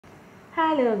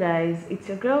Hello guys, it's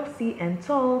your girl C and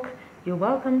Talk. You're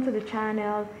welcome to the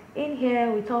channel. In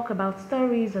here we talk about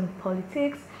stories on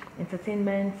politics,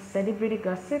 entertainment, celebrity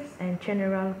gossips and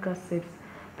general gossips.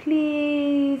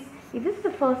 Please, if this is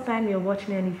the first time you're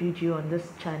watching any video on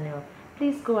this channel,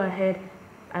 please go ahead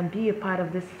and be a part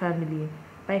of this family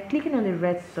by clicking on the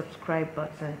red subscribe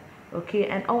button, okay,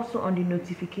 and also on the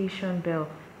notification bell.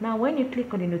 Now when you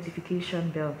click on the notification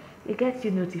bell, it gets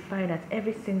you notified at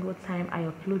every single time I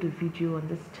upload a video on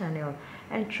this channel.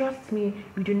 And trust me,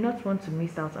 you do not want to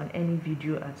miss out on any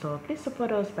video at all. Please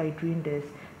support us by doing this.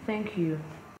 Thank you.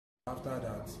 After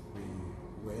that, we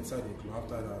were inside the club.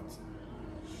 After that,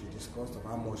 she discussed of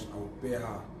how much I would pay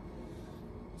her.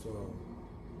 So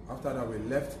after that, we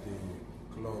left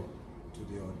the club to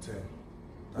the hotel.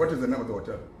 What is the name of the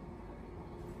hotel?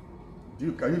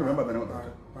 Can you remember the name of the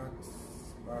hotel?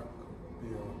 Back the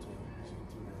hotel.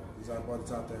 It's at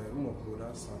Rumokoro,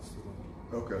 that's South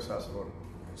Road. Okay, South Road.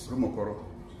 Rumokoro.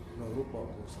 No, Rupoko.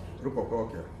 Rupoko,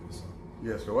 okay. Yes, sir.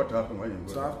 Yes, so what happened when you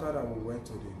go So after that, we went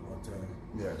to the hotel.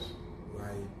 Yes.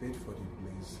 I paid for the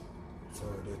place. So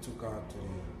they took her to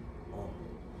the home.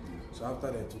 So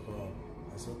after they took her home,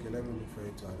 I said, okay, let me look for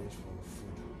you to arrange for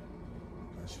food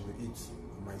that she will eat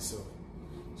myself.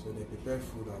 So they prepared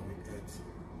food and we ate.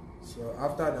 So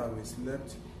after that, we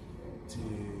slept till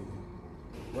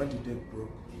when the day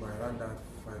broke by around that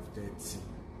 5:30.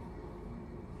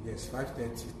 Yes,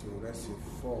 5:30 to let's say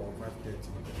 4 or 5:30.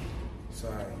 So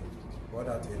I brought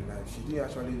out a knife. She didn't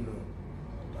actually know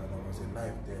that there was a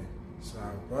knife there. So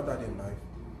I brought out a knife.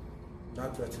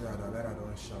 That threatened her and let her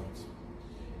don't shout.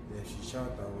 Then she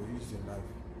shouted and we used the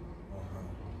knife on her.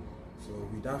 So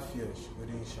without fear, she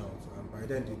couldn't shout. And by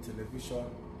then the television,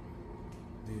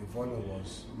 the volume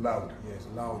was loud. Yes,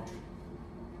 loud.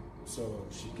 So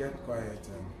she kept quiet,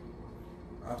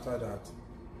 and after that,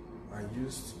 I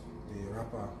used the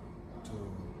wrapper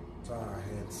to tie her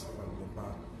heads from the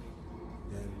back,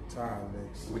 then tie her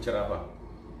legs. Which wrapper?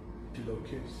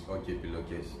 Pillowcase. Okay,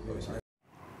 pillowcase. Yes.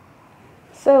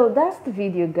 So that's the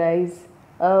video, guys.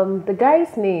 The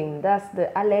guy's name, that's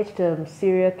the alleged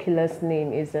serial killer's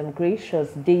name, is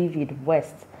Gracious David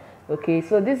West. Okay,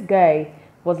 so this guy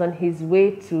was on his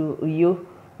way to Uyo,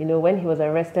 when he was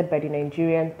arrested by the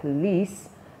Nigerian police.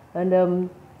 And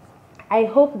I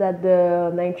hope that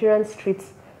the Nigerian street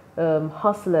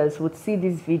hustlers would see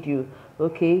this video,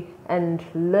 okay, and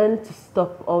learn to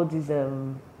stop all this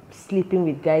sleeping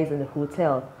with guys in the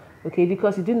hotel, okay,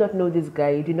 because you do not know this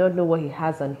guy, you do not know what he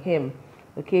has on him,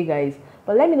 okay, guys.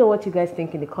 But let me know what you guys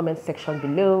think in the comment section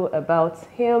below about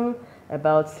him,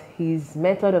 about his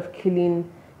method of killing,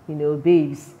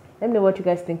 babes. Let me know what you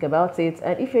guys think about it.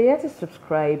 And if you're yet to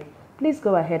subscribe, please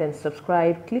go ahead and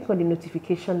subscribe. Click on the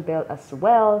notification bell as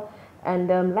well. And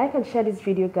like and share this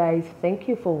video, guys. Thank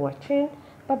you for watching.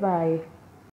 Bye-bye.